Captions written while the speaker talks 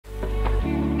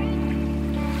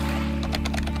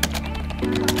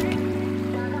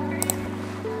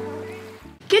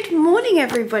morning,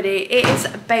 everybody. It is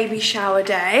baby shower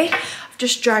day. I've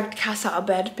just dragged Cass out of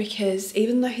bed because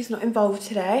even though he's not involved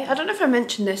today, I don't know if I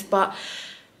mentioned this, but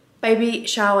baby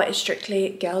shower is strictly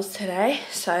girls today.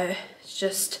 So it's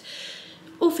just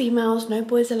all females, no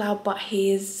boys allowed, but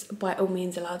he is by all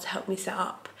means allowed to help me set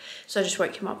up. So I just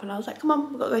woke him up and I was like, come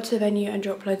on, we've got to go to the venue and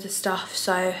drop loads of stuff.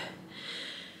 So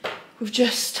we've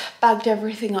just bagged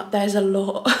everything up. There's a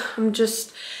lot. I'm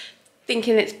just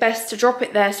thinking it's best to drop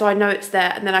it there so I know it's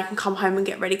there, and then I can come home and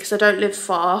get ready because I don't live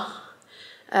far.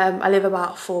 I live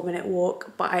about a 4-minute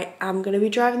walk, but I am going to be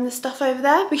driving the stuff over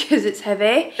there because it's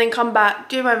heavy. Then come back,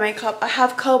 do my makeup. I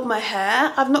have curled my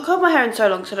hair. I've not curled my hair in so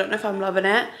long, so I don't know if I'm loving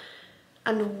it.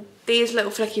 And these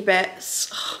little flicky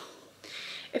bits,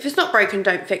 if it's not broken,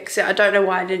 don't fix it. I don't know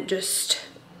why I didn't just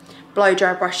blow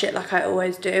dry brush it like I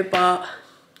always do, but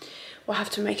we'll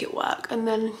have to make it work. And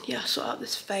then, yeah, sort out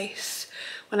this face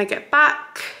when I get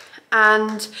back.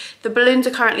 And the balloons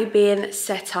are currently being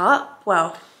set up.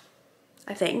 Well,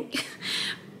 I think.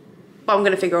 But I'm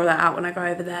going to figure all that out when I go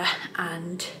over there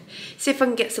and see if I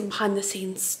can get some behind the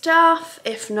scenes stuff.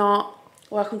 If not,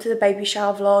 welcome to the baby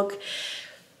shower vlog.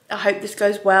 I hope this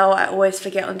goes well. I always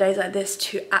forget on days like this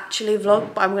to actually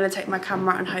vlog, but I'm going to take my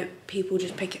camera and hope people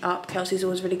just pick it up. Kelsey's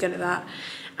always really good at that.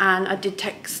 And I did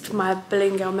text my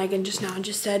balloon girl Megan just now and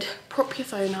just said, prop your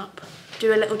phone up.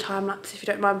 Do a little time lapse if you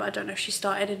don't mind, but I don't know if she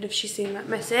started and if she's seen that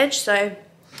message, so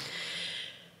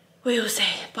we will see.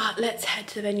 But let's head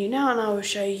to the venue now and I will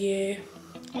show you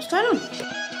what's going on.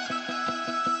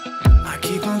 I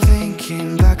keep on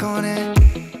thinking back on it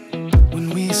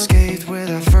when we escaped with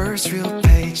our first real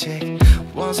paycheck.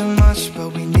 Wasn't much, but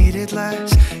we needed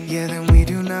less, yeah, than we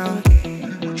do now.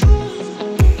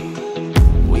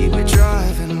 We were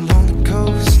driving along the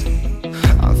coast.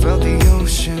 I felt the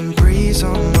ocean breeze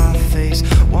on my face.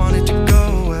 Wanted to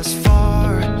go as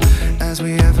far as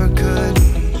we ever could.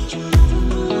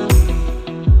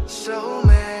 So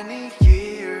many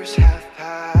years have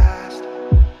passed,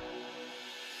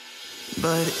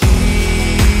 but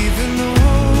even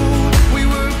though we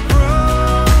were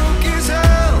broke as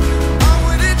hell, I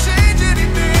wouldn't change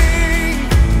anything.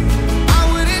 I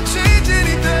wouldn't change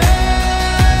anything.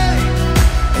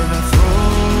 If I throw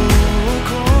a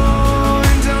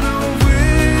coin down a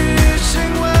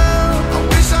wishing well, I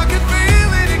wish I could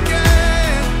feel it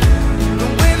again, the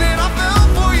way that I felt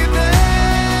for you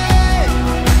then.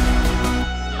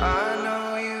 I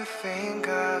know you think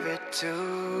of it too.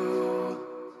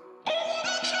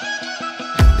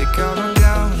 They got on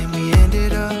down and we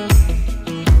ended up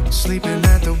sleeping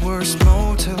at the worst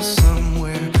motel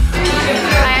somewhere.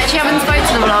 I actually haven't spoken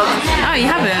to the vlog. Oh, you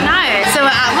haven't? No, so we're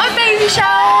at my baby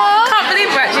shower. Can't believe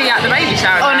we're actually at the baby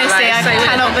shower. Honestly, I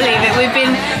cannot believe it. We've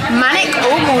been manic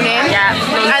all morning. Yeah.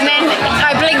 And then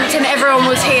I blinked and everyone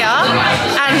was here.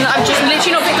 And I've just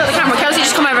literally not picked up the camera. Kelsey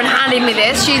just come over and handed me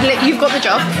this. You've got the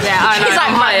job. Yeah, I know. She's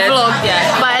like, I'm my hired. vlog. Yeah.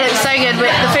 But it looks so good.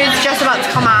 The food's just about to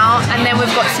come out. And then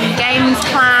we've got some games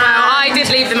planned. Well, I did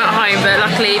leave them at home, but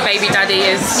luckily baby daddy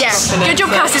is... Yes, good job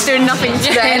Cass is doing nothing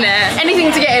today. Yeah,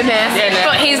 Anything to get in here. Yeah,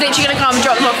 But he's literally going to come,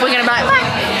 drop them off. We're going to be like, bye.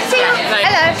 See ya. Right.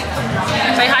 Hello.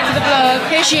 Say hi to the vlog.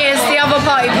 Here she is, the other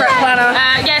party prep planner.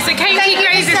 Yeah, so Katie Thank you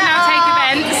for Grace the is now setup. take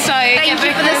events, so... Thank you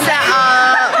for the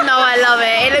setup. No, I love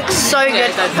it. It looks so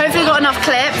good. Hopefully got enough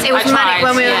clips. It was manic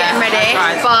when we were getting ready.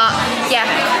 But yeah,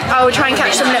 I will try and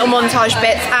catch some little montage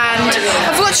bits. And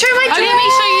I forgot to show my dress. let me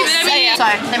show you. So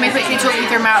let me quickly talk you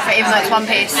through my outfit, even though it's one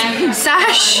piece.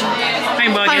 Sash,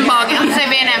 Home bargain. home bargain. So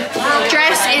B&M.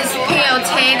 Dress is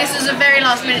PLT. This is a very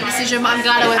last minute decision, but I'm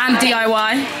glad I went. And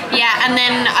DIY. Yeah, and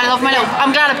then I love my little.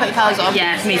 I'm glad I put the pearls on.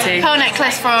 Yeah, me too. Pearl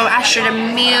necklace from Astrid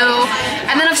and Miel,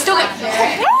 and then I've still got.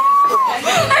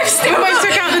 I've still Almost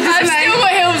took out the display. I've still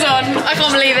got heels on. I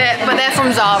can't believe it, but they're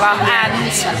from Zara. And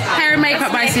Hair and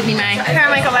makeup by Sydney May. hair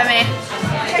and makeup by me.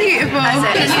 Beautiful. That's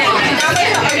it.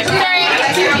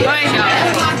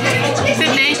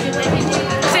 Sydney.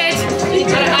 Sid.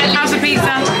 How's the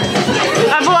pizza?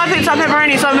 I bought a pizza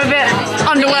pepperoni, so I'm a bit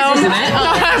underwhelmed. Isn't it?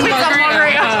 Oh, that's Pizza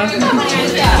margarita.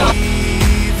 margarita.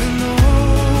 Even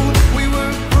though we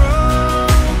were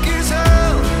broke as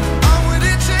hell, I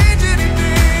wouldn't change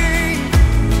anything.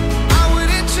 I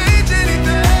wouldn't change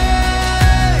anything.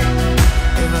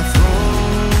 If I throw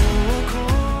a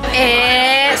coin.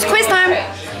 It's quiz time.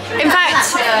 In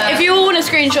fact, if you all want to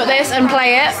screenshot this and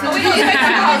play it,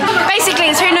 basically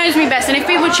it's who knows me best, and if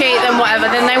people cheat then whatever,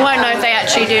 then they won't know if they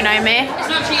actually do know me.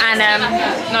 And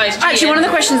No, it's actually one of the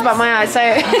questions about my eyes, so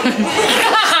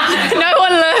no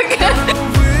one look.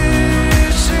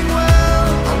 Wishing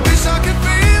well, I wish I could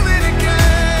feel it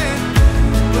again,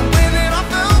 the way that I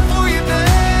felt for you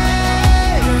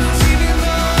then. Even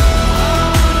though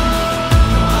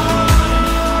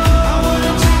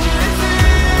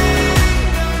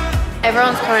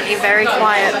currently very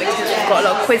quiet because we've got a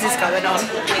lot of quizzes going on.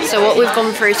 So what we've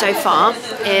gone through so far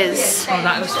is Oh,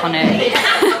 that was funny.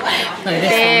 No,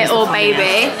 beer or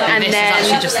baby, and this then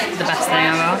is actually just the best thing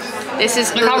ever. this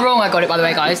is Look how wrong I got it, by the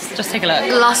way, guys. Just take a look.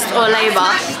 lust or labour.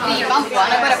 The bump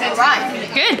one, I got it all right.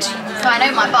 Good. So I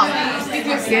know my bump.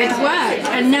 Good work.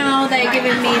 And now they're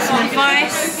giving me some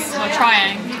advice. We're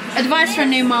trying. Advice for a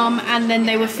new mum, and then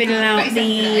they were filling out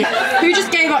the... Who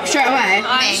just gave up straight away?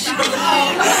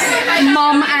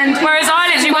 Mum and... Whereas I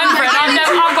literally went for it, and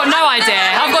I've got no idea.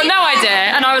 I've got no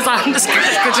idea, and I was like, I'm just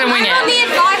gonna wing it. The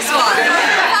advice one.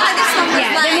 I felt like this one was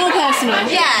Yeah, they're more personal.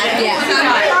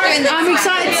 Yeah. I'm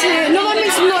excited to... No,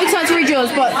 I'm not excited to read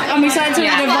yours, but I'm excited to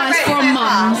read advice from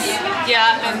mums.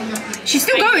 Yeah. She's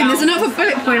still going. There's another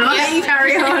bullet point. I'll let you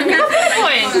carry on.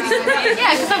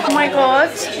 Oh my god,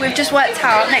 we've just worked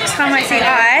out. Next time I see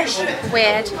Ash,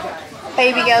 weird.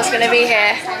 Baby girl's gonna be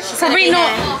here. She's probably not.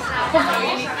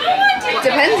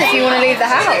 Depends if you want to leave the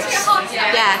house.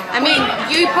 Yeah, I mean,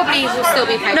 you probably will still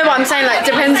be pregnant. No, but I'm saying like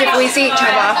depends if we see each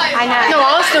other. I know. No,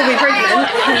 I'll still be pregnant.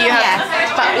 You have,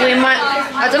 but we might.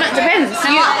 I don't know. It depends.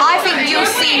 No, I think you'll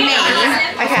see me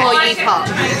before you pop.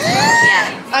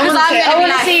 Yeah. I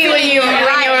want to see you when you're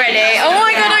ready. Oh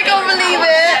my god, I can't believe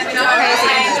it.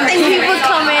 Thank you for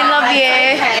coming. Love you.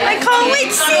 I can't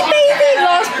wait to see baby.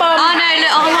 Last bump. Oh no,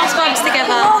 look, our last bumps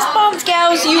together. Last bumps,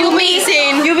 girls. You'll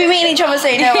be meeting each other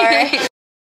soon. Don't worry.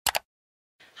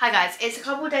 Hi guys, it's a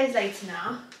couple of days later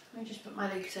now. Let me just put my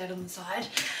Lucozade on the side.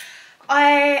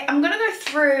 I'm gonna go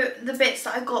through the bits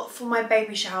that I got for my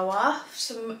baby shower.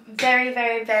 Some very,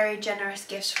 very, very generous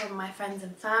gifts from my friends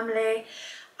and family.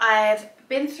 I've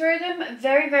been through them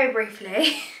very, very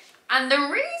briefly. And the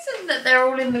reason that they're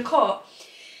all in the cot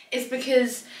is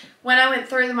because when I went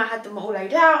through them, I had them all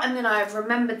laid out, and then I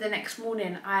remembered the next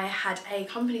morning I had a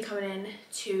company coming in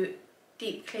to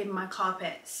deep clean my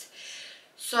carpets.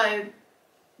 So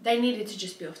they needed to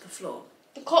just be off the floor.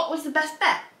 The cot was the best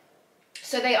bet.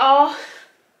 So they are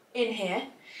in here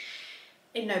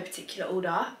in no particular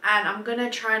order, and I'm gonna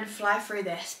try and fly through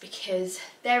this because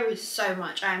there is so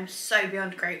much. I am so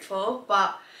beyond grateful,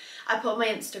 but I put on my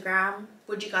Instagram,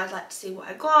 would you guys like to see what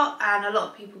I got? And a lot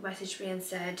of people messaged me and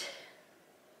said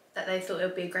that they thought it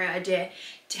would be a great idea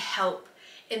to help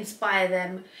inspire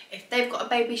them if they've got a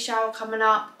baby shower coming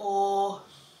up, or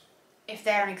if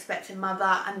they're an expecting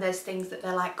mother and there's things that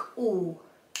they're like, oh,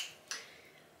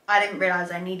 I didn't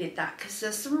realise I needed that, because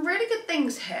there's some really good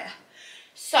things here.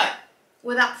 So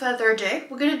without further ado,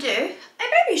 we're going to do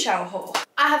a baby shower haul.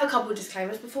 I have a couple of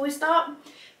disclaimers before we start.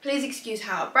 Please excuse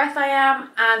how out of breath I am,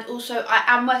 and also I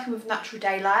am working with natural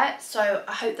daylight, so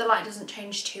I hope the light doesn't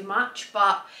change too much,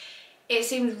 but it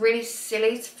seems really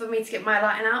silly for me to get my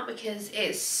lighting out because it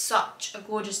is such a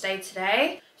gorgeous day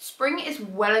today. Spring is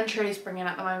well and truly springing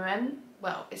at the moment.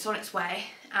 Well, it's on its way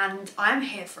and I'm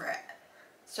here for it.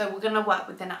 So we're gonna work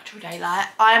with the natural daylight.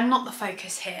 I am not the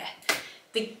focus here.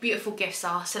 The beautiful gifts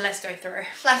are, so let's go through.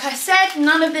 Like I said,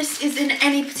 none of this is in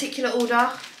any particular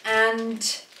order,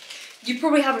 and you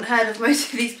probably haven't heard of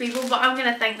most of these people, but I'm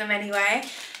gonna thank them anyway.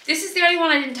 This is the only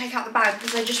one I didn't take out the bag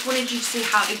because I just wanted you to see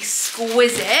how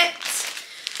exquisite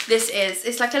this is.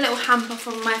 It's like a little hamper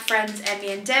from my friends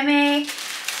Emmy and Demi.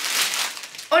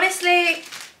 Honestly,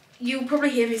 you'll probably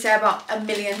hear me say about a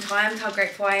million times how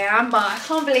grateful I am, but I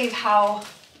can't believe how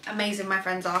amazing my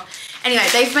friends are. Anyway,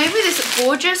 they've made me this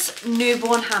gorgeous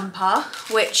newborn hamper,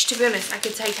 which to be honest I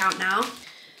could take out now.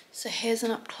 So here's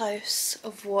an up close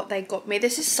of what they got me.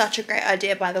 This is such a great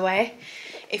idea, by the way,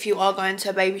 if you are going to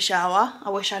a baby shower. I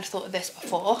wish I'd thought of this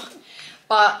before,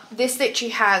 but this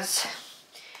literally has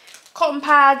cotton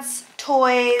pads,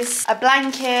 toys, a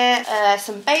blanket,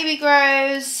 some baby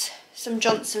grows, some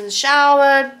Johnson's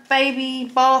shower baby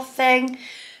bath thing,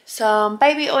 some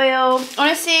baby oil,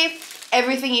 honestly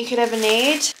everything you could ever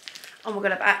need. Oh my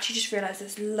god, I've actually just realised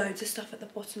there's loads of stuff at the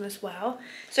bottom as well.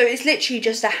 So it's literally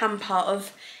just a hamper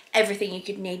of everything you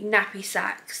could need. Nappy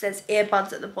sacks, there's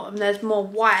earbuds at the bottom, there's more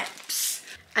wipes,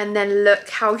 and then look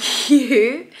how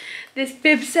cute this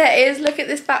bib set is. Look at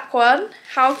this back one,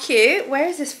 how cute. Where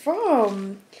is this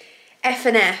from?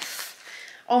 F&F.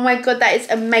 Oh my god, that is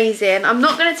amazing. I'm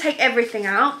not going to take everything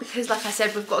out because like I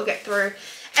said, we've got to get through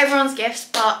everyone's gifts,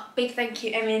 but big thank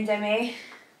you Emmy and Demi.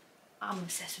 I'm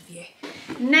obsessed with you.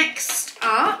 Next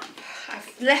up,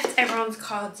 I've left everyone's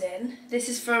cards in. This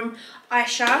is from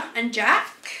Aisha and Jack.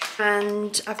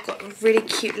 And I've got really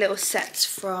cute little sets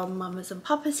from Mamas and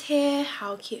Papas here.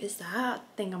 How cute is that? I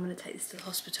think I'm going to take this to the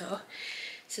hospital.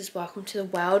 This is welcome to the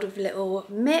world with little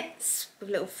mitts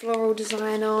with little floral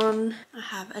design on. I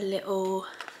have a little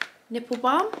nipple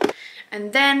balm.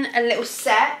 And then a little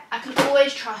set. I can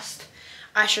always trust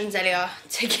Aisha and Zelia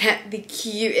to get the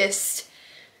cutest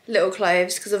little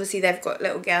clothes, because obviously they've got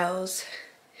little girls.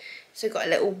 So got a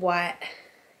little white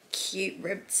cute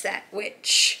ribbed set,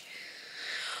 which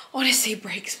honestly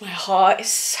breaks my heart. It's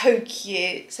so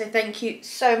cute. So thank you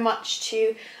so much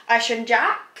to Aisha and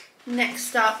Jack.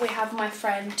 Next up we have my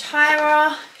friend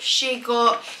Tyra. She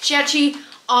actually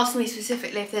asked me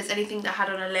specifically if there's anything that I had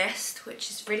on a list, which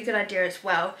is a really good idea as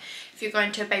well. If you're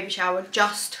going to a baby shower,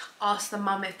 just ask the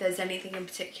mum if there's anything in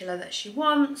particular that she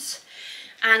wants.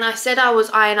 And I said I was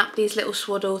eyeing up these little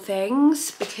swaddle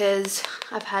things because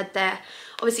I've heard they're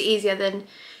obviously easier than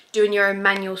doing your own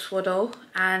manual swaddle,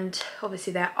 and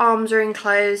obviously their arms are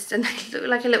enclosed and they look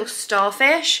like a little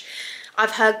starfish.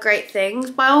 I've heard great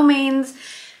things. By all means,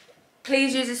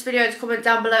 please use this video to comment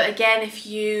down below again if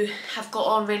you have got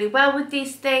on really well with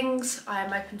these things. I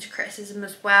am open to criticism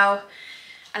as well,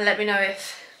 and let me know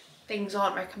if things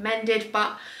aren't recommended,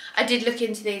 but I did look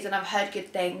into these and I've heard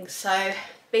good things. So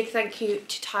big thank you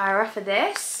to Tyra for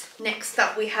this. Next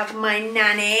up we have my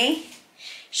nanny.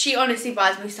 She honestly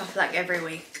buys me stuff like every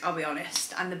week, I'll be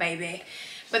honest, and the baby.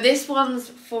 But this one's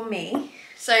for me.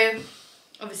 So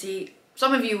obviously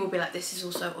some of you will be like, this is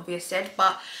also obvious, Sid,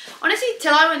 but honestly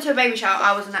till I went to a baby shower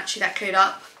I wasn't actually that clued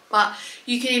up. But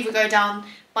you can either go down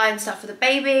buying stuff for the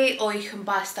baby, or you can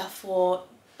buy stuff for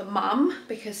the mum,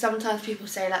 because sometimes people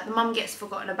say like the mum gets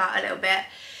forgotten about a little bit,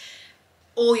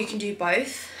 or you can do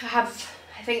both.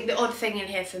 I think the odd thing in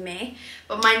here for me,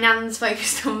 but my nan's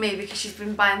focused on me because she's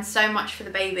been buying so much for the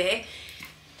baby.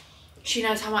 She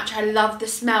knows how much I love the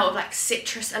smell of like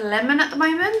citrus and lemon at the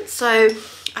moment. So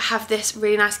I have this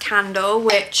really nice candle,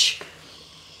 which,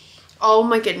 oh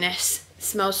my goodness, it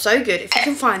smells so good. If you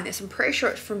can find this, I'm pretty sure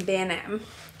it's from B&M.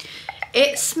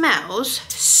 It smells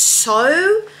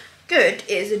so good, it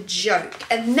is a joke.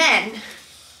 And then,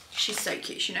 she's so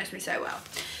cute, she knows me so well.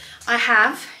 I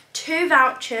have 2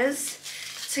 vouchers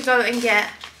to go and get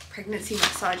pregnancy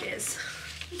massages.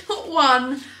 Not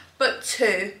 1, but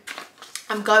 2.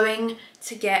 I'm going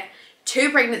to get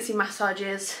 2 pregnancy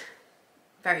massages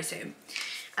very soon.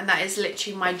 And that is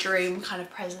literally my dream kind of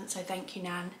present. So thank you,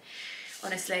 Nan.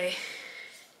 Honestly,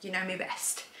 you know me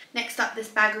best. Next up, this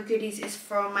bag of goodies is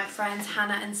from my friends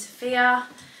Hannah and Sophia.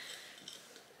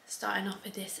 Starting off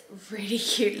with this really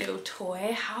cute little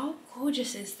toy. How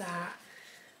gorgeous is that?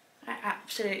 I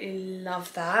absolutely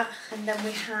love that. And then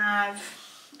we have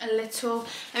a little,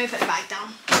 let me put the bag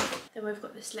down. Then we've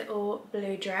got this little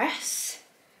blue dress,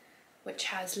 which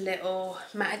has little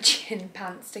matching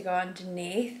pants to go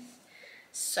underneath.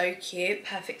 So cute,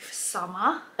 perfect for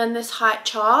summer. Then this height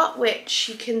chart, which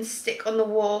you can stick on the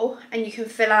wall and you can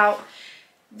fill out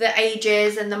the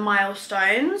ages and the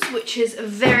milestones, which is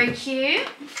very cute.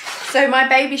 So my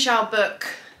baby shower book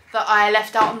that I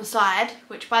left out on the side,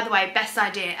 which by the way, best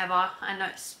idea ever. I know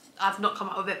I've not come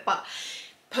up with it, but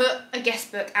put a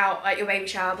guest book out at your baby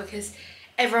shower because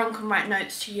everyone can write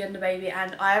notes to you and the baby,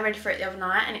 and I read for it the other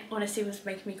night and it honestly was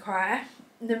making me cry.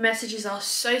 The messages are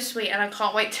so sweet and I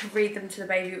can't wait to read them to the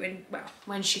baby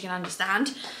when she can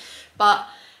understand. But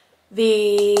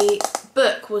the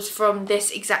book was from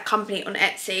this exact company on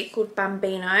Etsy called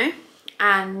Bambino,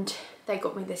 and they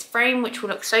got me this frame which will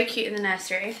look so cute in the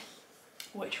nursery,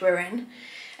 which we're in,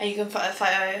 and you can put a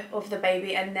photo of the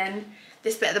baby, and then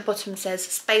this bit at the bottom says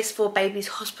space for baby's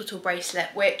hospital bracelet,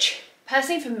 which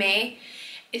personally for me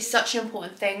is such an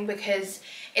important thing because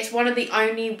it's one of the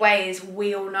only ways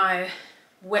we all know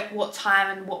what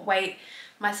time and what weight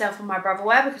myself and my brother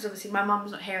wear, because obviously my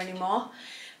mum's not here anymore,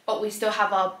 but we still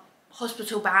have our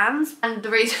hospital bands. And the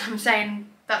reason I'm saying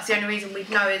that's the only reason we'd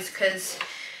know is because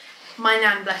my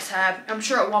nan, bless her, I'm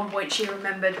sure at one point she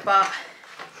remembered, but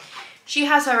she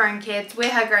has her own kids, we're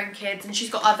her grandkids, and she's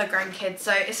got other grandkids,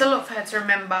 so it's a lot for her to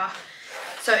remember.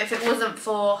 So if it wasn't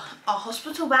for our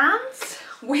hospital bands,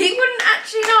 we wouldn't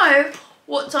actually know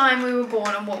what time we were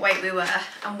born and what weight we were,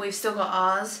 and we've still got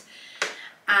ours.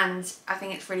 And I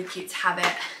think it's really cute to have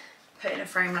it put in a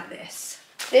frame like this.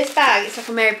 This bag, it's like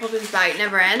a Mary Poppins bag, it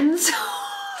never ends.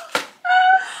 Oh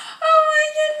my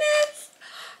goodness,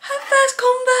 her first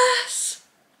Converse.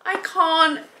 I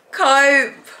can't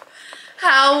cope.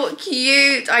 How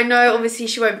cute. I know obviously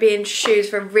she won't be in shoes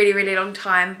for a really, really long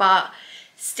time, but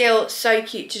still so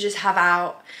cute to just have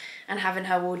out and have in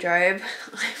her wardrobe.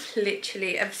 I'm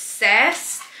literally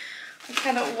obsessed. I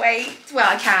cannot wait. Well,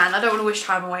 I can. I don't want to wish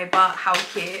time away, but how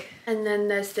cute. And then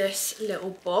there's this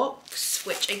little box,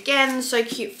 which again, so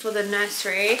cute for the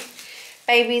nursery.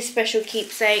 Baby special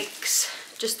keepsakes.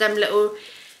 Just them little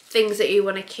things that you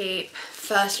want to keep.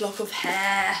 First lock of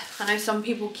hair. I know some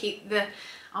people keep the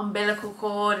umbilical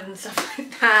cord and stuff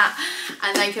like that,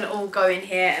 and they can all go in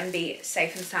here and be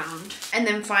safe and sound. And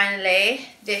then finally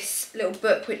this little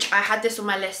book, which I had this on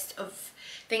my list of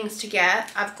things to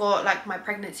get. I've got like my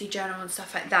pregnancy journal and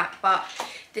stuff like that, but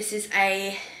this is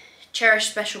a cherish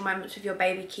special moments with your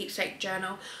baby keepsake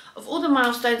journal of all the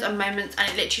milestones and moments, and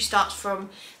it literally starts from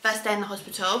first day in the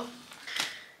hospital,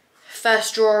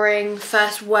 first drawing,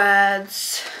 first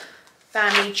words,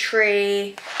 family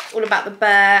tree, all about the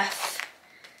birth,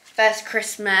 first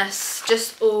Christmas,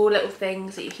 just all little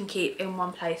things that you can keep in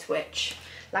one place, which,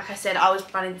 like I said, I was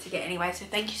planning to get anyway, so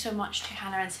thank you so much to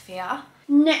Hannah and Sophia.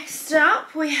 Next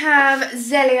up we have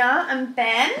Zelia and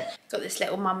Ben. Got this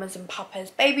little Mamas and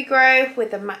Papas baby grow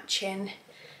with a matching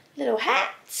little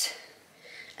hat.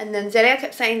 And then Zelia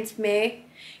kept saying to me,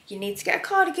 you need to get a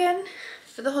cardigan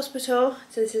for the hospital.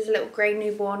 So this is a little grey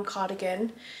newborn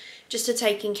cardigan, just to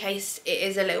take in case it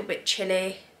is a little bit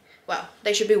chilly. Well,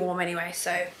 they should be warm anyway,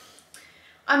 so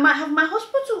I might have my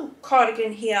hospital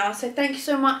cardigan here. So thank you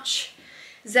so much,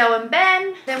 Zel and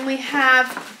Ben. Then we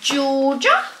have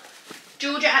Georgia.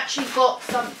 Georgia actually got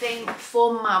something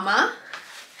for Mama.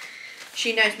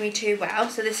 She knows me too well.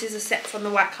 So this is a set from the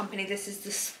White Company. This is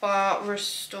the Spa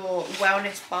Restore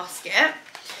Wellness Basket,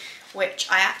 which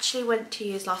I actually went to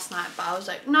use last night, but I was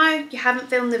like, no, you haven't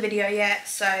filmed the video yet,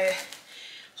 so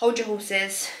hold your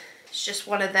horses. It's just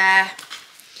one of their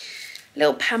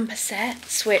little pamper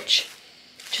sets, which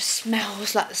just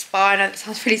smells like the spa. I know that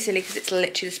sounds really silly because it's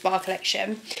literally the spa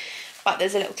collection, but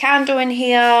there's a little candle in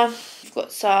here. We've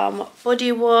got some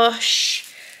body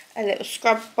wash, a little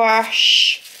scrub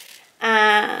brush,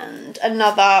 and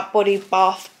another body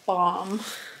bath balm.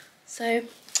 So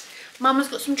Mama's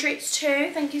got some treats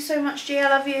too. Thank you so much, G, I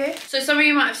love you. So some of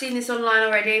you might have seen this online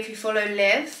already if you follow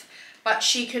Liv, but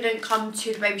she couldn't come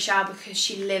to the baby shower because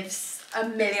she lives a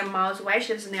million miles away.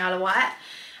 She lives in the Isle of Wight,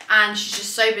 and she's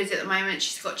just so busy at the moment.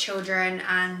 She's got children,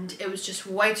 and it was just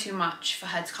way too much for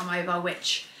her to come over,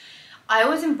 which I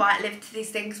always invite Liv to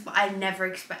these things, but I never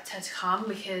expect her to come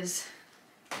because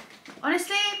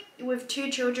honestly, with 2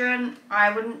 children,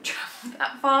 I wouldn't travel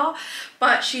that far.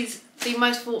 But she's the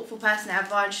most thoughtful person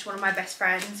ever, and she's one of my best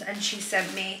friends, and she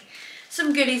sent me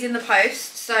some goodies in the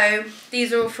post. So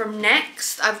these are all from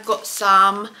Next. I've got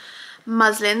some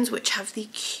muslins which have the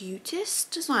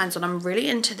cutest designs on. I'm really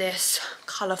into this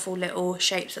colourful little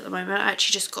shapes at the moment. I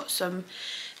actually just got some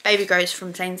baby grows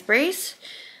from Sainsbury's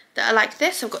that are like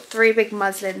this. I've got 3 big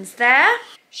muslins there.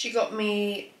 She got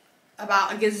me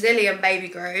about a gazillion baby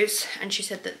grows, and she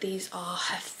said that these are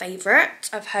her favourite.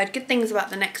 I've heard good things about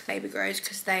the Next baby grows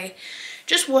because they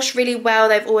just wash really well.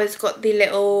 They've always got the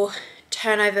little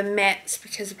turnover mitts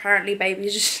because apparently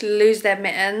babies just lose their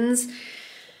mittens,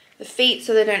 the feet,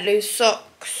 so they don't lose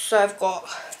socks. So I've got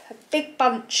a big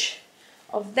bunch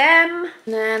of them.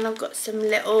 And then I've got some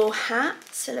little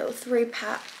hats, a little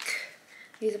 3-pack.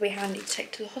 These will be handy to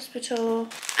take to the hospital.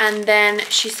 And then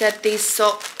she said these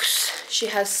socks, she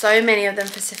has so many of them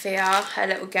for Sophia, her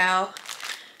little girl.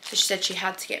 So she said she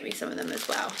had to get me some of them as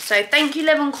well. So thank you,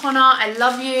 Liv and Connor. I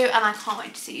love you, and I can't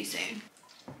wait to see you soon.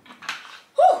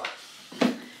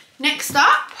 Whew. Next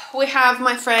up, we have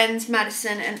my friends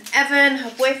Madison and Evan,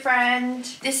 her boyfriend.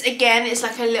 This again is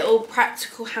like a little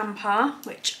practical hamper,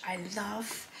 which I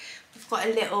love. We've got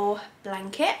a little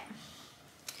blanket.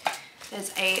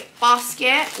 There's a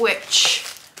basket, which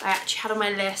I actually had on my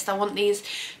list. I want these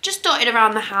just dotted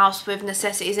around the house with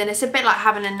necessities, and it's a bit like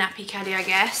having a nappy caddy, I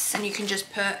guess. And you can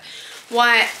just put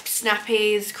wipes,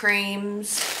 nappies,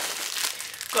 creams.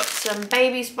 Got some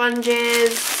baby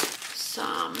sponges,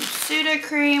 some pseudo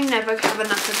cream, never have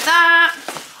enough of that.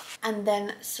 And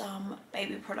then some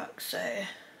baby products, so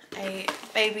a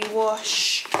baby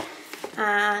wash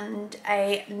and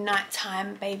a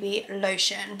nighttime baby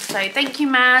lotion. So thank you,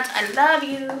 Mad, I love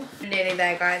you. Nearly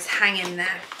there, guys, hang in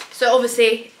there. So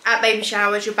obviously at baby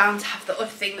showers you're bound to have the odd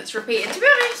thing that's repeated. To be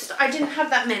honest, I didn't have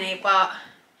that many, but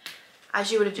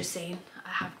as you would have just seen, I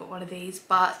have got one of these,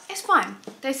 but it's fine.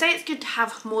 They say it's good to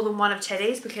have more than one of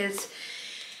Teddy's because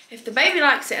if the baby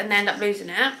likes it and they end up losing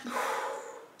it,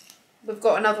 we've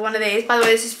got another one of these. By the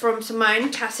way, this is from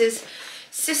Simone, Cass's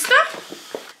sister.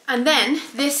 And then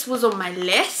this was on my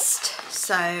list,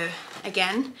 so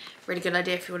again, really good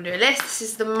idea if you want to do a list. This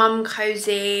is the Mum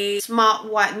Cozy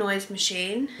Smart White Noise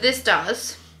Machine. This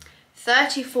does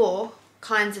 34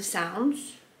 kinds of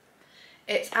sounds.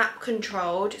 It's app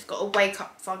controlled, it's got a wake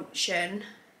up function,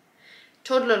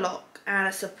 toddler lock, and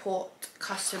a support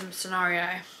custom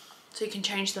scenario. So you can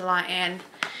change the lighting,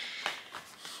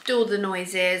 do all the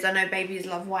noises. I know babies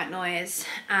love white noise,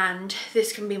 and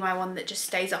this can be my one that just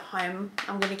stays at home.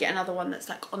 I'm gonna get another one that's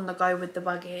like on the go with the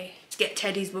buggy. Get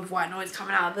teddies with white noise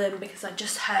coming out of them because I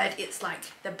just heard it's like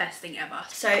the best thing ever.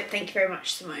 So thank you very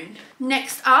much, Simone.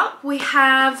 Next up we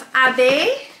have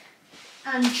Abby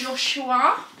and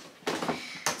Joshua.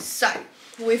 So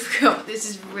we've got, this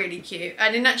is really cute.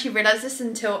 I didn't actually realise this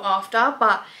until after,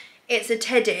 but it's a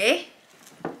teddy,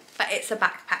 but it's a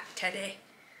backpack teddy.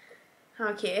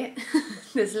 How cute.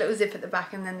 There's a little zip at the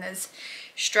back, and then there's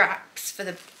straps for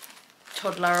the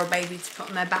toddler or baby to put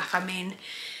on their back. I mean,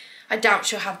 I doubt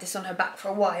she'll have this on her back for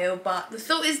a while, but the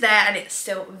thought is there, and it's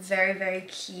still very, very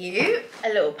cute. A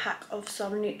little pack of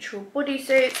some neutral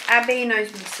bodysuits. Abby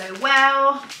knows me so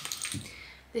well.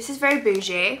 This is very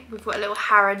bougie. We've got a little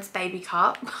Harrods baby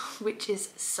cup, which is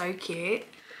so cute.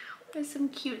 There's some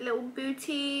cute little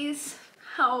booties.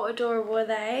 How adorable are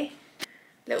they?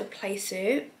 Little play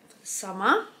suit for the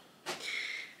summer.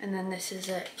 And then this is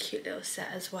a cute little set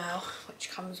as well, which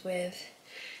comes with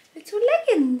little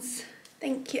leggings.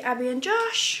 Thank you, Abby and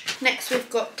Josh. Next we've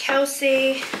got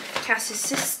Kelsey, Cass's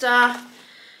sister.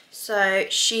 So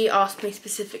she asked me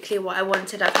specifically what I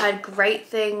wanted. I've heard great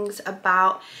things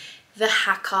about the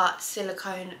Hacker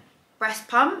silicone breast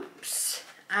pumps,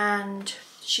 and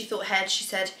she thought head. She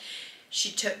said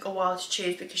she took a while to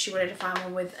choose because she wanted to find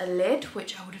one with a lid,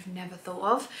 which I would have never thought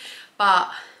of. But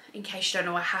in case you don't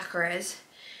know what Hacker is,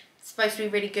 it's supposed to be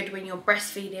really good when you're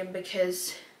breastfeeding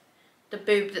because the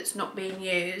boob that's not being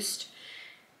used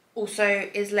also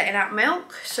is letting out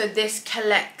milk. So this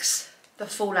collects the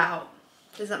fallout.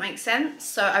 Does that make sense?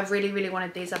 So I really, really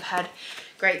wanted these. I've heard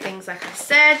great things, like I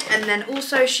said. And then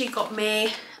also she got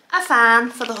me a fan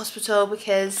for the hospital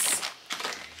because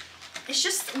it's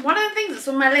just one of the things that's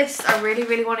on my list. I really,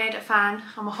 really wanted a fan.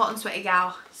 I'm a hot and sweaty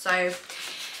gal. So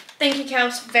thank you,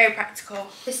 Kels. Very practical.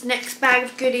 This next bag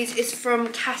of goodies is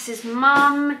from Cass's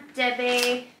mum,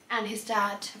 Debbie, and his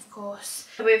dad, of course.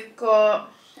 We've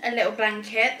got a little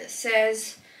blanket that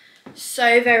says,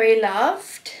 "So very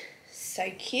loved."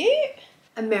 So cute.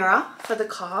 A mirror for the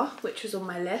car, which was on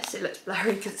my list. It looks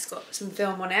blurry because it's got some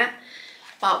film on it.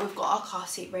 But we've got our car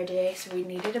seat ready, so we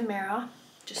needed a mirror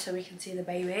just so we can see the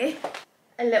baby.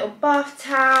 A little bath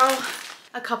towel.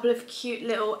 A couple of cute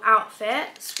little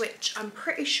outfits, which I'm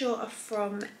pretty sure are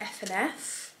from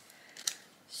F&F.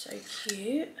 So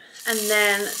cute. And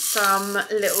then some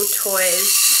little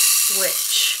toys,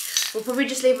 which we'll probably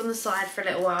just leave on the side for a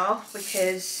little while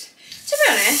because, to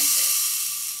be honest,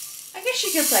 I guess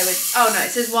you could play with, oh no,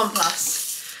 it says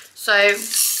 1+.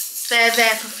 So they're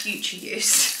there for future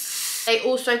use. They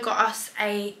also got us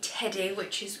a teddy,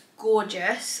 which is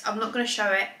gorgeous. I'm not going to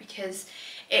show it because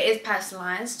it is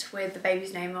personalised with the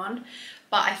baby's name on.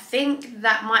 But I think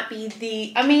that might be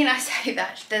the, I mean, I say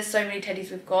that, there's so many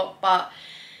teddies we've got, but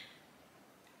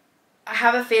I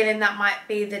have a feeling that might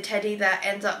be the teddy that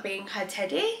ends up being her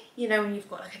teddy. You know, when you've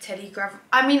got like a teddy grab.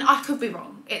 I mean, I could be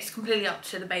wrong. It's completely up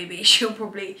to the baby. She'll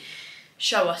probably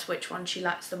show us which one she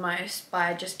likes the most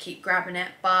by just keep grabbing it.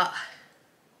 But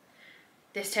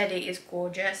this teddy is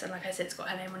gorgeous. And like I said, it's got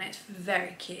her name on it. It's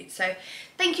very cute. So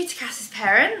thank you to Cass's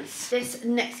parents. This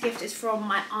next gift is from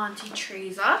my auntie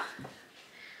Teresa.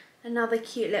 Another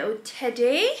cute little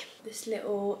teddy. This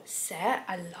little set.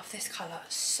 I love this colour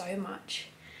so much.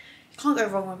 Can't go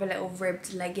wrong with a little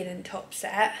ribbed legging and top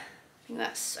set. I think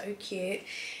that's so cute.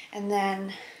 And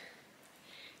then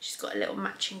she's got a little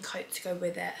matching coat to go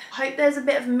with it. I hope there's a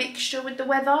bit of mixture with the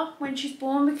weather when she's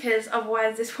born, because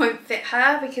otherwise this won't fit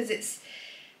her, because it's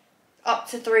up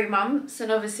to 3 months,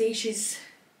 and obviously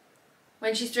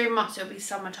when she's 3 months it'll be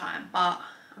summertime, but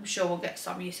I'm sure we'll get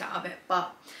some use out of it.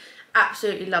 But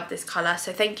absolutely love this colour,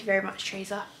 so thank you very much,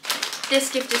 Teresa.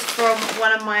 This gift is from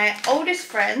one of my oldest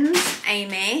friends,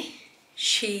 Amy.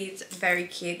 She's very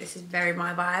cute. This is very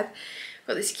my vibe.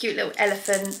 Got this cute little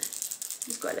elephant.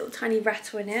 It's got a little tiny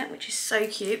rattle in it, which is so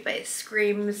cute, but it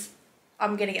screams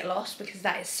I'm gonna get lost because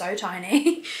that is so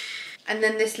tiny. And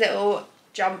then this little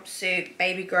jumpsuit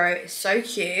baby grow is so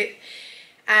cute,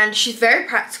 and she's very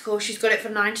practical. She's got it for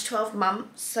 9 to 12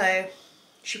 months, so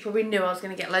she probably knew I was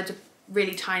gonna get loads of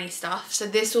really tiny stuff. So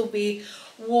this will be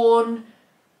worn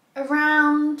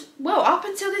around, well, up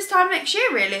until this time next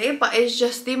year really, but it's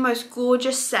just the most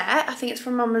gorgeous set. I think it's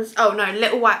from Mama's, oh no,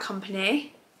 Little White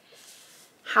Company.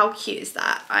 How cute is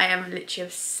that? I am literally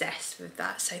obsessed with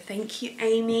that, so thank you,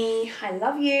 Amy. I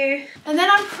love you. And then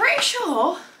I'm pretty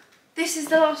sure this is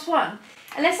the last one,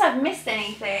 unless I've missed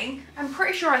anything. I'm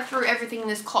pretty sure I threw everything in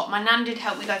this cot. My nan did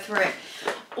help me go through it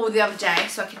all the other day,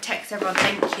 so I could text everyone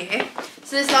thank you.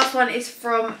 So this last one is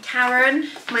from Karen,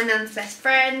 my nan's best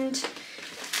friend.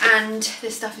 And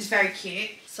this stuff is very cute.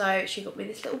 So she got me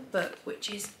this little book, which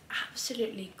is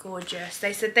absolutely gorgeous.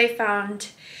 They said they found,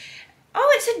 oh,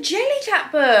 it's a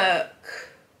Jellycat book.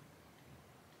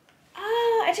 Ah,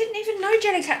 I didn't even know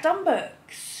Jellycat done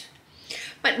books.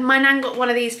 But my nan got one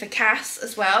of these for Cass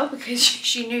as well, because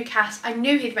she knew Cass. I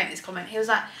knew he'd make this comment. He was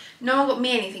like, no one got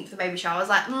me anything for the baby shower. I was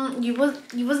like, you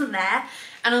wasn't there.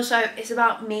 And also, it's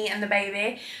about me and the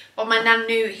baby. But my nan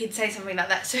knew he'd say something like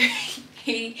that. So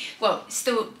well,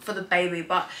 still for the baby,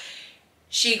 but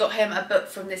she got him a book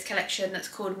from this collection that's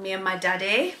called Me and My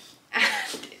Daddy.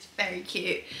 And it's very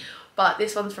cute. But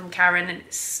this one's from Karen and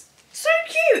it's so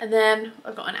cute. And then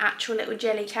I've got an actual little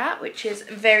Jellycat, which is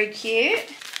very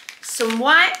cute. Some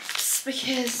wipes,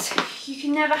 because you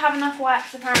can never have enough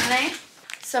wipes apparently.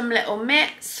 Some little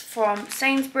mitts from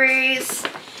Sainsbury's.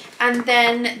 And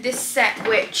then this set,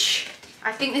 which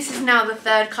I think this is now the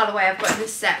 3rd colourway I've got in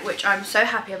this set, which I'm so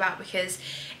happy about because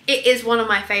it is one of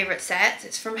my favourite sets.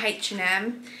 It's from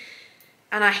H&M.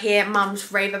 And I hear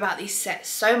mums rave about these sets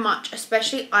so much,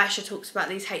 especially Aisha talks about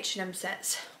these H&M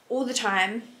sets all the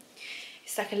time.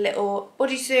 It's like a little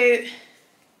bodysuit,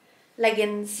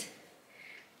 leggings,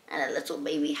 and a little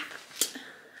baby hat.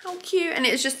 How cute. And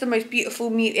it's just the most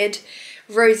beautiful muted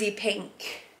rosy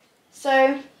pink.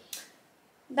 So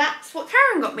that's what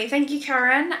Karen got me. Thank you,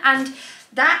 Karen. And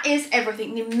that is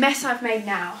everything. The mess I've made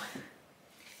now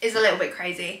is a little bit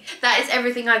crazy. That is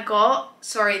everything I got.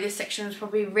 Sorry, this section was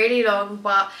probably really long,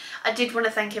 but I did want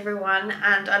to thank everyone,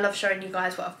 and I love showing you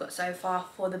guys what I've got so far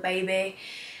for the baby.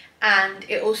 And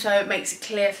it also makes it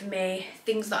clear for me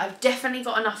things that I've definitely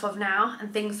got enough of now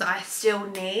and things that I still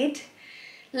need.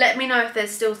 Let me know if there's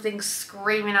still things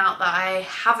screaming out that I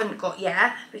haven't got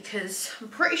yet, because I'm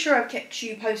pretty sure I've kept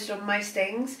you posted on most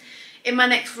things. In my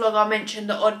next vlog I'll mention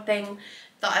the odd thing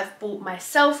that I've bought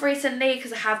myself recently,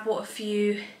 because I have bought a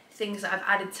few things that I've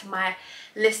added to my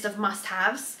list of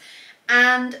must-haves.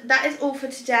 And that is all for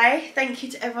today. Thank you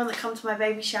to everyone that came to my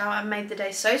baby shower and made the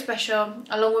day so special.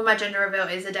 Along with my gender reveal,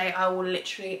 is a day I will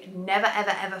literally never ever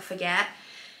ever forget.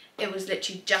 It was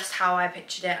literally just how I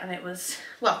pictured it, and it was,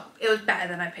 well, it was better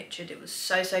than I pictured. It was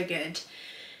so good.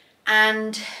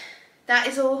 And that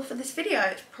is all for this video.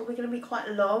 It's probably going to be quite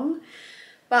long,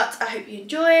 but I hope you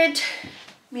enjoyed.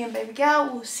 Me and baby girl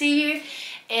will see you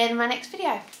in my next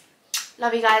video.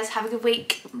 Love you guys. Have a good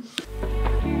week.